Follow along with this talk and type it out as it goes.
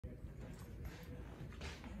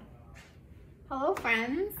Hello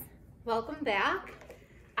friends, welcome back.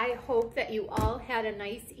 I hope that you all had a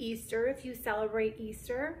nice Easter if you celebrate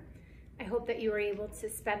Easter. I hope that you were able to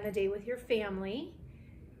spend the day with your family,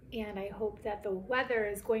 and I hope that the weather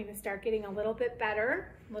is going to start getting a little bit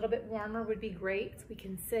better. A little bit warmer would be great so we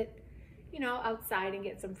can sit, outside and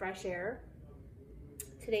get some fresh air.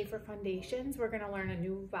 Today for Fundations, we're going to learn a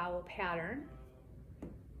new vowel pattern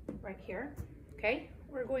right here. Okay,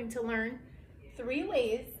 we're going to learn 3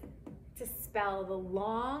 ways to spell the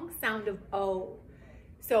long sound of O.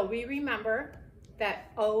 So we remember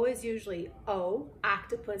that O is usually O,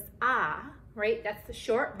 octopus, ah, right? That's the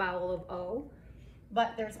short vowel of O,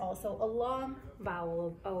 but there's also a long vowel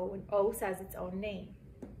of O, and O says its own name.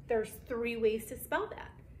 There's 3 ways to spell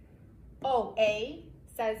that. O-A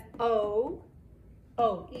says O,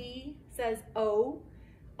 O-E says O,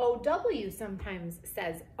 O-W sometimes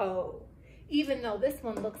says O, even though this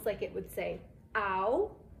one looks like it would say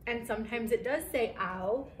ow, and sometimes it does say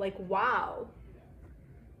ow, like wow.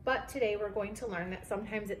 But today we're going to learn that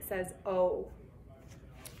sometimes it says O.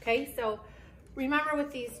 Okay, so remember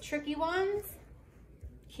with these tricky ones,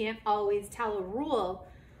 can't always tell a rule,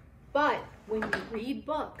 but when you read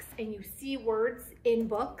books and you see words in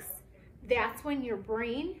books, that's when your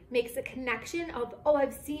brain makes a connection of, oh,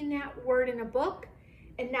 I've seen that word in a book,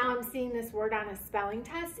 and now I'm seeing this word on a spelling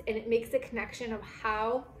test, and it makes a connection of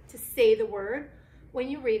how to say the word when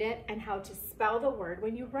you read it and how to spell the word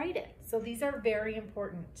when you write it. So these are very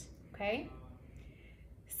important, okay?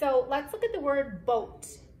 So let's look at the word boat.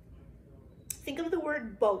 Think of the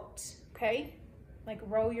word boat, okay? Like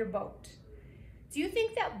row your boat. Do you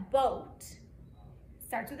think that boat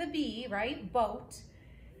starts with a B, right? Boat.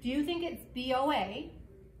 Do you think it's B-O-A,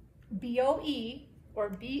 B-O-E, or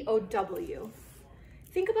B-O-W?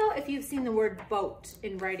 Think about if you've seen the word boat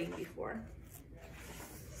in writing before.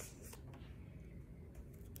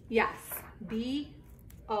 Yes,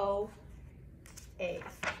 B-O-A,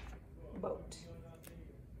 boat.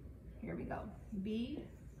 Here we go.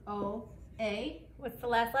 B-O-A, what's the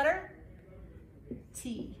last letter?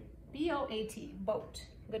 T, B-O-A-T, boat.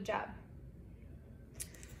 Good job.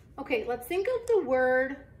 Okay, let's think of the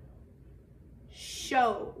word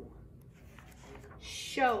show.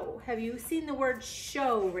 Show. Have you seen the word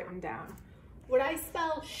show written down? Would I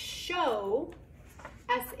spell show,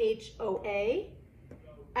 S-H-O-A,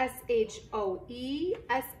 S-H-O-E,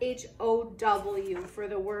 S-H-O-W for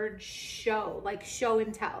the word show, like show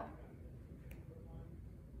and tell?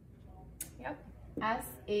 Yep,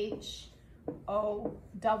 S-H-O-W.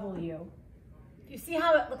 You see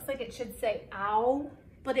how it looks like it should say ow,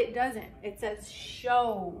 but it doesn't. It says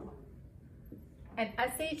show. And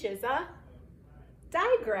S-H is a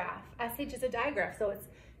digraph. S-H is a digraph, so it's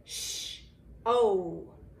sh-o.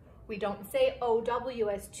 We don't say O-W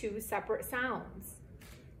as 2 separate sounds.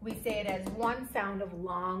 We say it as one sound of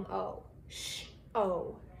long O.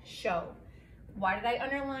 Sh-o, show. Why did I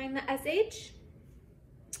underline the S-H?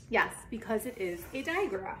 Yes, because it is a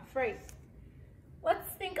digraph, right? Let's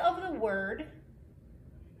think of the word.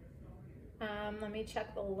 Let me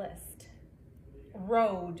check the list.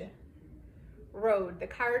 Road. Road. The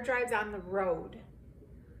car drives on the road.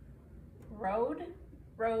 Road,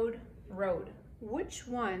 road, road. Which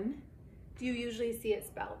one do you usually see it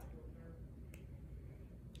spelled?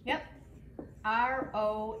 Yep,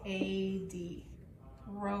 R-O-A-D,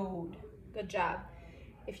 road. Good job.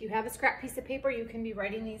 If you have a scrap piece of paper, you can be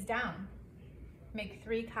writing these down. Make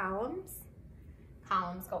 3 columns.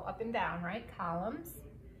 Columns go up and down, right? Columns.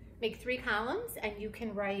 Make 3 columns, and you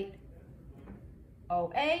can write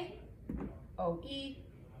O-A, O-E,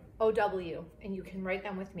 O-W, and you can write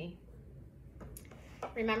them with me.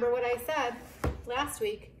 Remember what I said last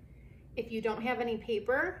week? If you don't have any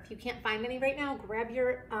paper, if you can't find any right now, grab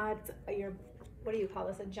your what do you call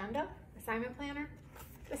this, agenda? Assignment planner?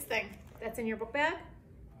 This thing that's in your book bag.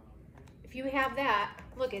 If you have that,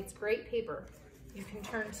 look, it's great paper. You can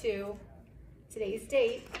turn to today's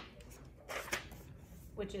date,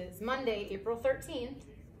 which is Monday, April 13th,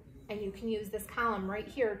 and you can use this column right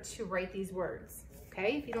here to write these words,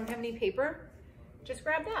 okay? If you don't have any paper, just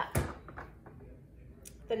grab that.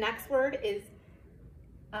 The next word is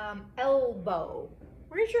elbow.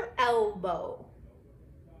 Where's your elbow?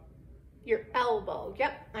 Your elbow.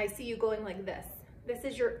 Yep, I see you going like this. This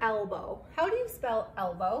is your elbow. How do you spell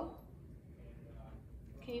elbow?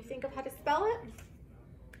 Can you think of how to spell it?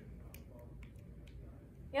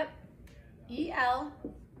 Yep, E-L-B-O-W.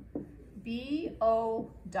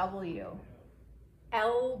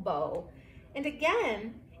 Elbow. And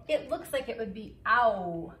again, it looks like it would be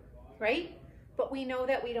ow, right? But we know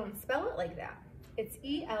that we don't spell it like that. It's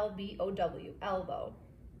E-L-B-O-W, elbow.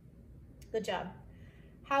 Good job.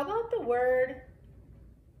 How about the word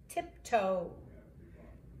tiptoe?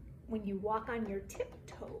 When you walk on your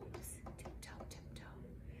tiptoes. Tiptoe, tiptoe.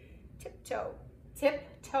 Tiptoe.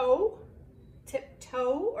 Tiptoe.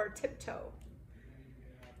 Tiptoe or tiptoe?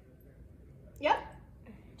 Yep.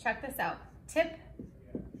 Check this out. Tiptoe.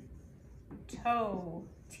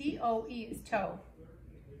 T-O-E is toe.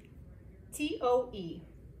 T-O-E.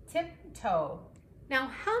 Tiptoe. Now,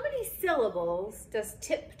 how many syllables does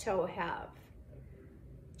tiptoe have?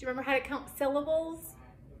 Do you remember how to count syllables?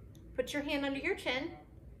 Put your hand under your chin,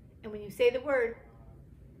 and when you say the word,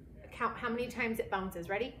 count how many times it bounces.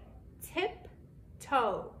 Ready?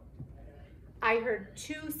 Tiptoe. I heard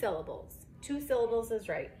 2 syllables. 2 syllables is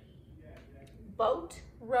right. Boat,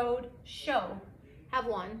 road, show have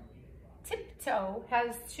 1. Tiptoe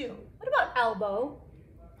has 2. What about elbow?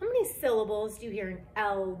 How many syllables do you hear in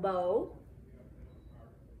elbow?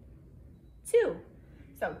 2.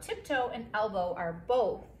 So tiptoe and elbow are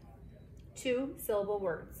both 2-syllable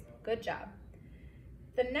words. Good job.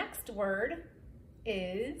 The next word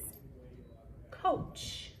is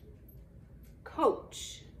coach.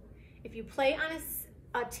 Coach. If you play on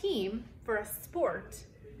a team for a sport,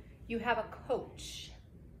 you have a coach.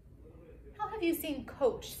 How have you seen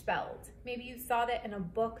coach spelled? Maybe you saw that in a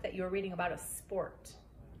book that you were reading about a sport.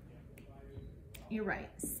 You're right.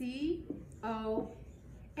 C-O-A-C-H.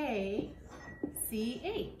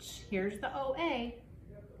 Here's the O-A.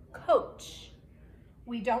 Coach.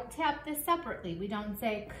 We don't tap this separately. We don't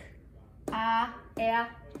say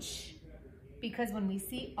k-a-ch, because when we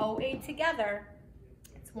see O-A together,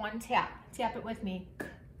 it's one tap. Tap it with me.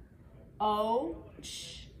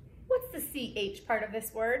 K-o-ch. What's the C-H part of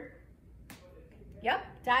this word? Yep,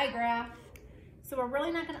 digraph. So we're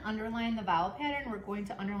really not going to underline the vowel pattern. We're going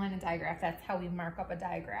to underline a digraph. That's how we mark up a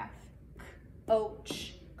digraph.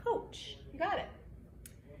 Coach. Coach. You got it.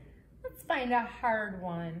 Let's find a hard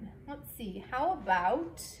one. Let's see. How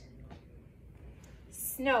about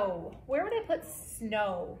snow? Where would I put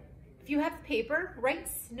snow? If you have paper, write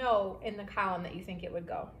snow in the column that you think it would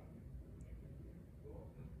go.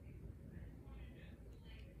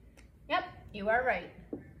 Yep, you are right.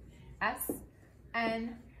 S-N-O-W.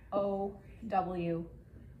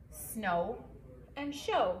 Snow and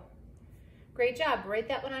show. Great job. Write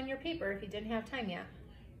that one on your paper if you didn't have time yet.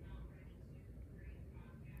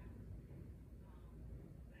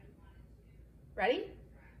 Ready?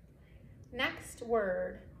 Next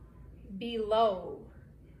word, below.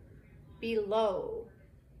 Below.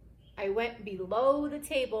 I went below the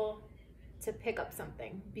table to pick up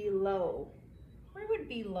something. Below. Where would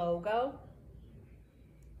below go?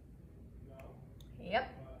 Yep.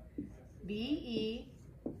 B-E-L-O-W.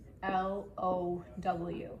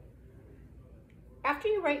 After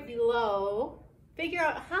you write below, figure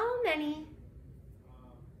out how many,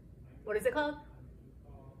 what is it called?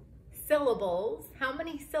 Syllables. How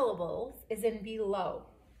many syllables is in below?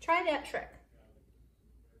 Try that trick.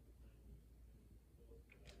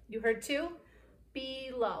 You heard 2?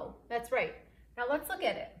 Below. That's right. Now let's look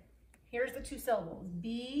at it. Here's the 2 syllables.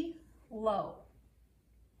 Below.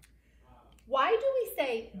 Why do we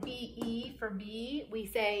say B-E for B? We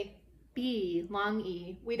say B, long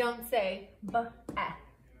E. We don't say B-E.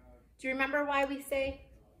 Do you remember why we say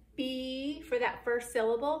B for that first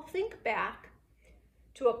syllable? Think back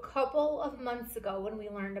to a couple of months ago when we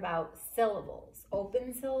learned about syllables,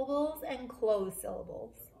 open syllables and closed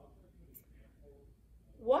syllables.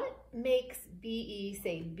 What makes B-E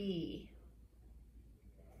say B?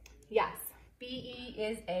 Yes, B-E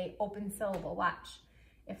is a open syllable. Watch.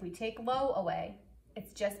 If we take low away,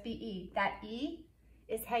 it's just B-E. That E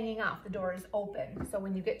is hanging off. The door is open. So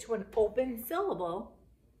when you get to an open syllable,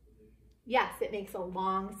 yes, it makes a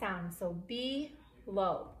long sound. So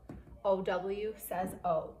below. O-W says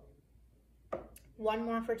O. One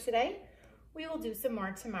more for today. We will do some more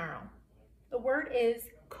tomorrow. The word is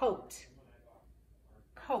coat.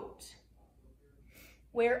 Coat.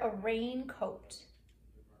 Wear a raincoat.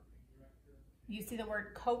 You see the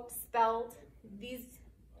word coat spelled? These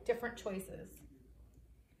different choices.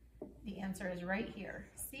 The answer is right here.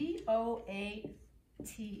 C-O-A-T.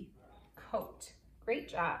 Coat. Great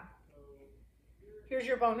job. Here's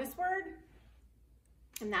your bonus word.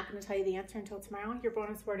 I'm not going to tell you the answer until tomorrow. Your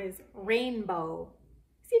bonus word is rainbow.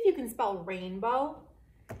 See if you can spell rainbow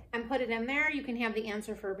and put it in there. You can have the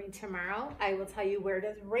answer for me tomorrow. I will tell you, where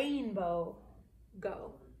does rainbow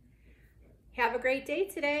go? Have a great day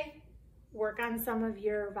today. Work on some of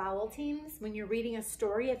your vowel teams. When you're reading a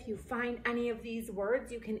story, if you find any of these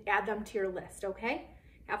words, you can add them to your list, okay?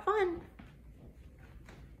 Have fun.